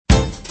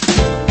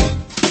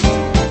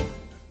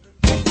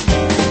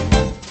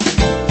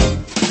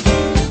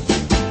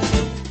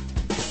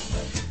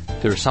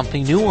There's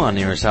something new on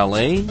Ears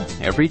LA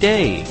every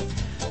day.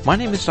 My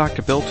name is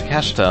Dr. Bill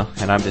Takeshita,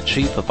 and I'm the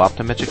Chief of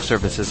Optometric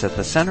Services at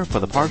the Center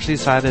for the Partially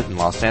Sighted in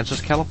Los Angeles,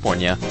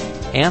 California,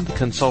 and the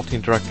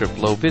Consulting Director of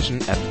Low Vision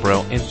at the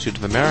Braille Institute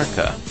of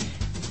America.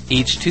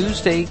 Each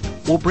Tuesday,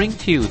 we'll bring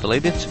to you the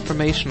latest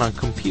information on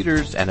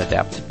computers and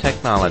adaptive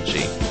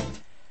technology.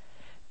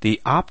 The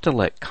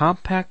Optelec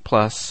Compact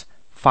Plus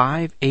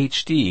 5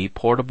 HD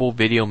Portable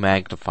Video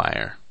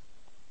Magnifier.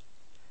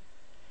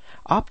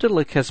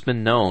 Optelec has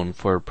been known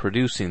for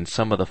producing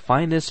some of the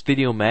finest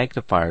video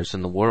magnifiers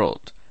in the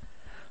world.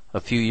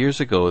 A few years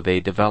ago, they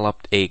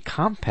developed a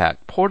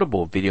compact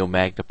portable video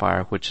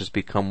magnifier which has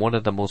become one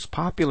of the most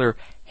popular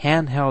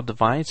handheld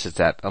devices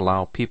that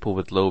allow people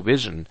with low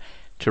vision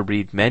to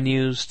read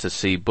menus, to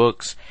see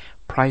books,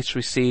 price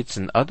receipts,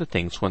 and other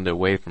things when they're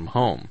away from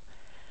home.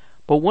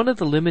 But one of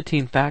the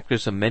limiting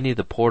factors of many of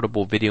the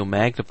portable video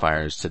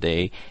magnifiers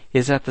today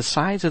is that the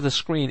size of the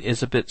screen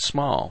is a bit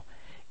small.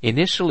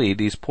 Initially,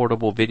 these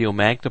portable video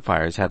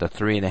magnifiers had a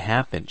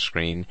 3.5-inch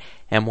screen,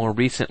 and more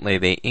recently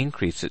they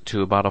increased it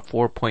to about a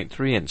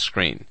 4.3-inch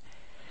screen.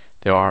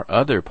 There are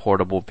other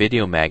portable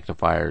video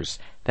magnifiers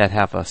that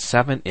have a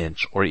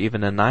 7-inch or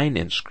even a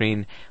 9-inch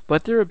screen,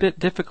 but they're a bit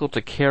difficult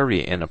to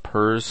carry in a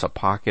purse, a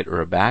pocket, or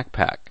a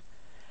backpack.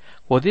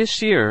 Well,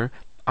 this year,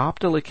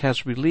 Optelec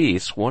has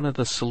released one of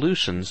the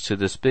solutions to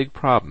this big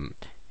problem,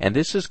 and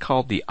this is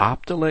called the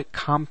Optelec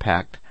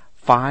Compact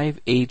 5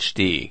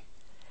 HD.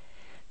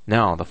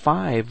 Now, the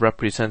 5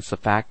 represents the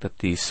fact that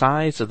the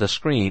size of the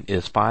screen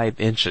is 5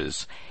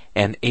 inches,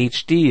 and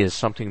HD is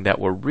something that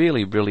we're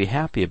really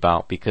happy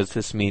about because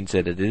this means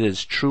that it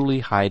is truly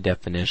high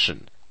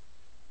definition.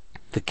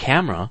 The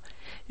camera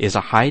is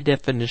a high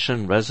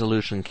definition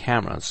resolution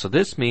camera, so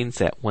this means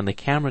that when the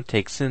camera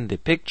takes in the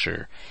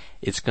picture,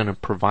 it's going to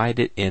provide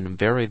it in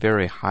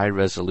very high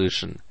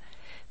resolution.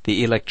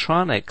 The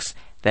electronics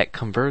that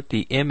convert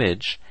the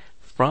image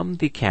from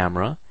the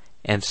camera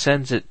and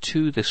sends it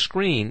to the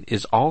screen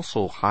is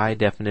also high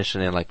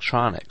definition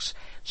electronics,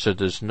 so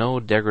there's no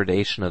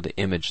degradation of the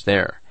image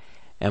there.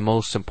 And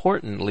most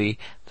importantly,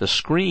 the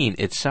screen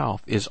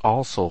itself is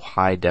also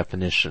high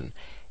definition.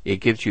 It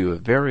gives you a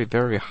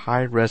very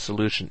high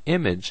resolution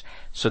image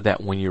so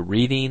that when you're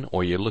reading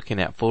or you're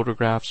looking at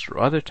photographs or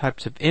other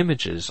types of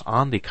images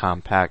on the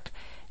compact,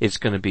 it's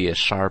going to be as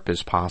sharp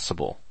as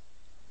possible.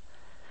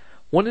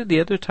 One of the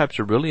other types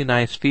of really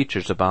nice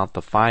features about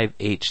the 5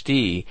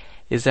 HD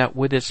is that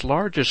with its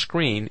larger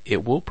screen,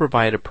 it will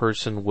provide a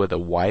person with a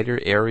wider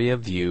area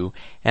of view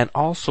and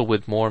also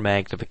with more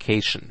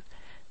magnification.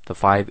 The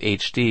 5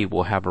 HD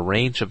will have a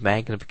range of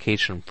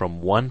magnification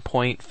from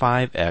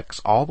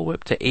 1.5x all the way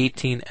up to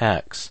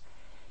 18x.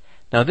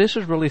 Now this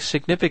is really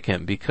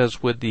significant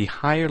because with the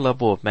higher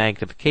level of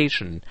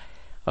magnification,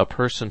 a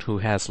person who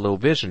has low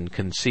vision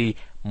can see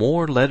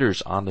more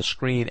letters on the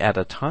screen at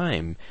a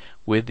time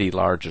with the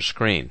larger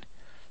screen.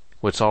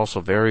 What's also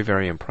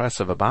very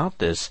impressive about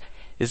this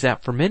is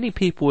that for many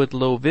people with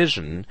low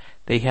vision,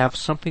 they have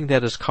something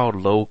that is called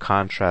low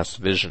contrast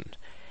vision.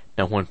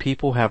 Now when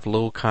people have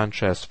low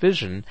contrast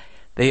vision,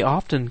 they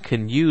often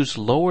can use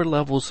lower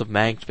levels of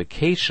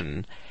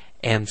magnification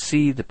and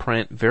see the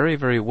print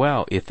very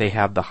well if they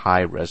have the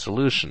high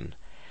resolution.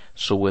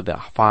 So with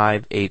a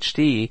 5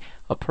 HD,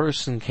 a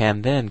person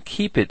can then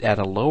keep it at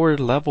a lower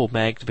level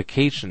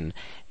magnification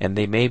and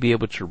they may be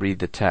able to read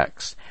the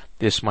text.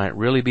 This might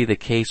really be the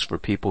case for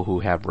people who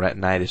have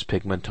retinitis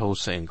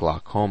pigmentosa and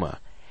glaucoma.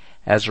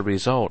 As a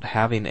result,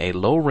 having a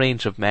low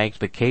range of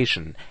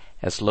magnification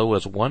as low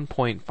as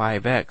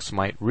 1.5x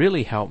might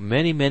really help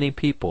many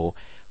people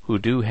who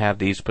do have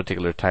these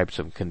particular types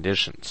of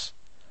conditions.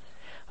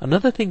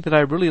 Another thing that I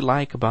really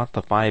like about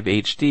the 5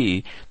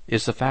 HD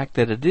is the fact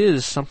that it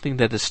is something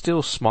that is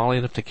still small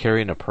enough to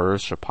carry in a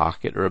purse or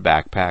pocket or a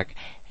backpack,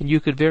 and you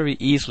could very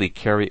easily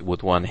carry it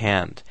with one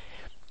hand.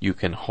 You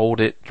can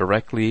hold it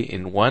directly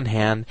in one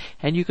hand,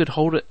 and you could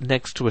hold it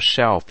next to a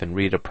shelf and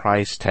read a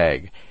price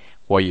tag.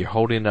 While you're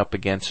holding it up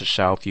against a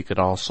shelf, you could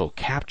also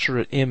capture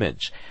an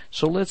image.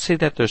 So let's say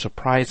that there's a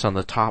price on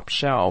the top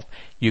shelf.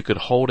 You could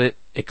hold it,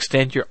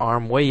 extend your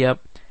arm way up,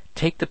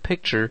 take the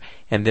picture,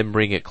 and then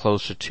bring it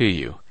closer to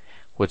you.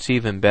 What's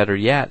even better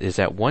yet is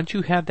that once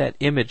you have that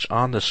image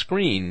on the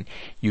screen,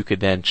 you could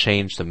then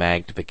change the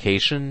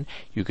magnification,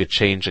 you could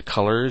change the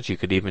colors, you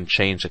could even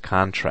change the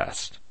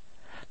contrast.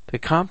 The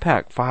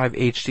Compact 5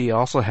 HD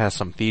also has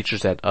some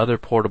features that other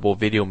portable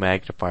video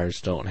magnifiers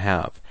don't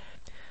have.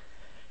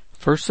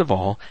 First of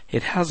all,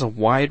 it has a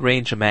wide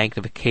range of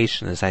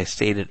magnification as I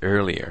stated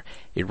earlier.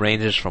 It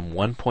ranges from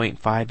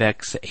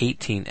 1.5x to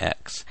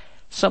 18x.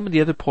 Some of the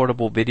other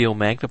portable video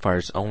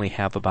magnifiers only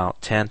have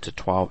about 10 to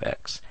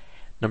 12x.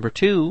 Number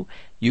 2,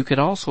 you could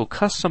also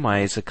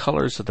customize the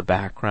colors of the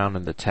background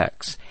and the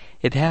text.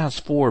 It has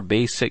 4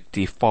 basic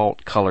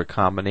default color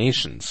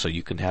combinations, so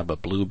you can have a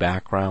blue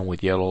background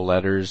with yellow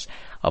letters,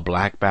 a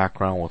black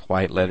background with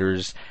white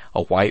letters,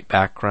 a white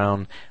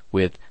background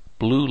with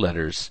blue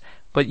letters.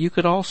 But you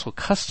could also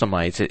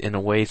customize it in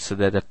a way so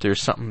that if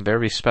there's something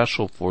very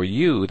special for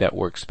you that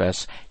works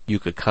best, you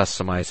could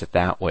customize it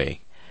that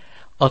way.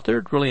 A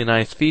third really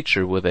nice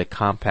feature with a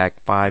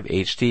Compact 5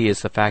 HD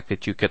is the fact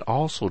that you could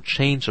also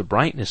change the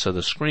brightness of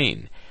the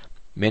screen.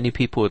 Many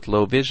people with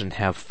low vision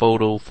have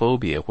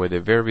photophobia, where they're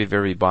very,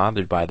 very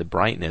bothered by the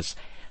brightness.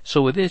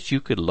 So with this,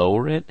 you could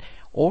lower it,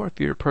 or if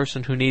you're a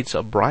person who needs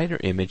a brighter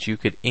image, you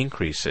could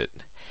increase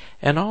it.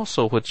 And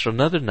also, what's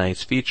another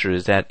nice feature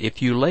is that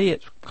if you lay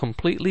it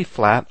completely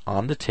flat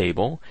on the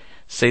table,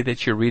 say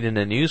that you're reading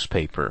a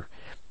newspaper,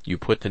 you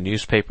put the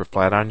newspaper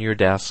flat on your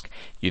desk,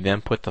 you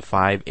then put the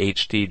 5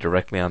 HD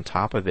directly on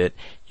top of it,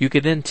 you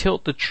could then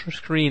tilt the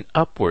screen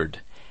upward.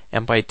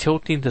 And by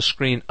tilting the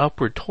screen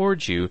upward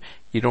towards you,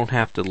 you don't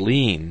have to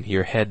lean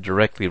your head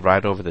directly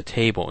right over the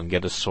table and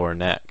get a sore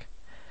neck.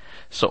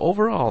 So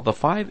overall, the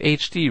 5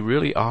 HD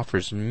really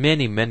offers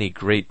many, many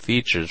great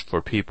features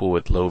for people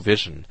with low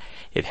vision.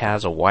 It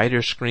has a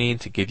wider screen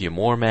to give you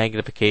more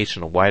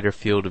magnification, a wider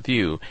field of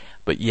view,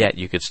 but yet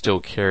you could still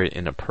carry it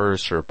in a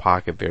purse or a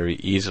pocket very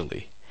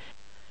easily.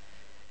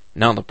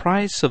 Now the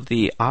price of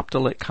the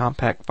Optelec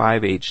Compact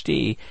 5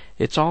 HD,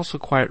 it's also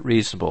quite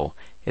reasonable.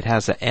 It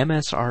has a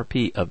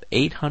MSRP of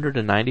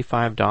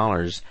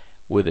 $895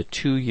 with a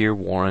 2-year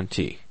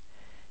warranty.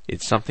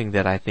 It's something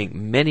that I think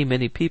many,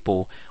 many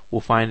people will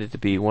find it to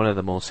be one of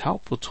the most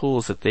helpful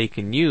tools that they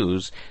can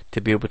use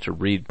to be able to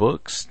read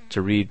books,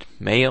 to read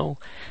mail,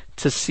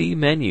 to see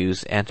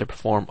menus, and to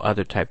perform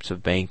other types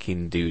of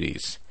banking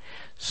duties.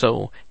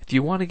 So, if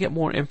you want to get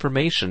more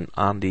information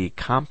on the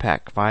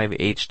Compact 5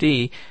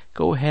 HD,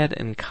 go ahead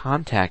and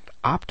contact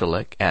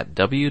Optelec at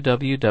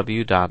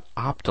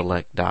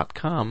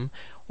www.optelec.com,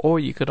 or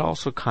you could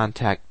also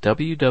contact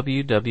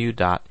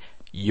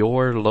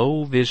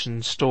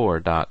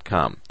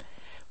www.yourlowvisionstore.com.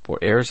 For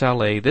Airs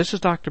LA, this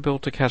is Dr. Bill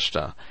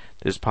Takeshita.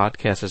 This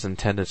podcast is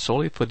intended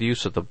solely for the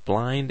use of the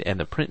blind and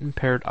the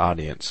print-impaired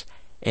audience.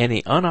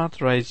 Any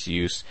unauthorized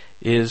use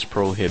is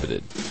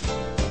prohibited.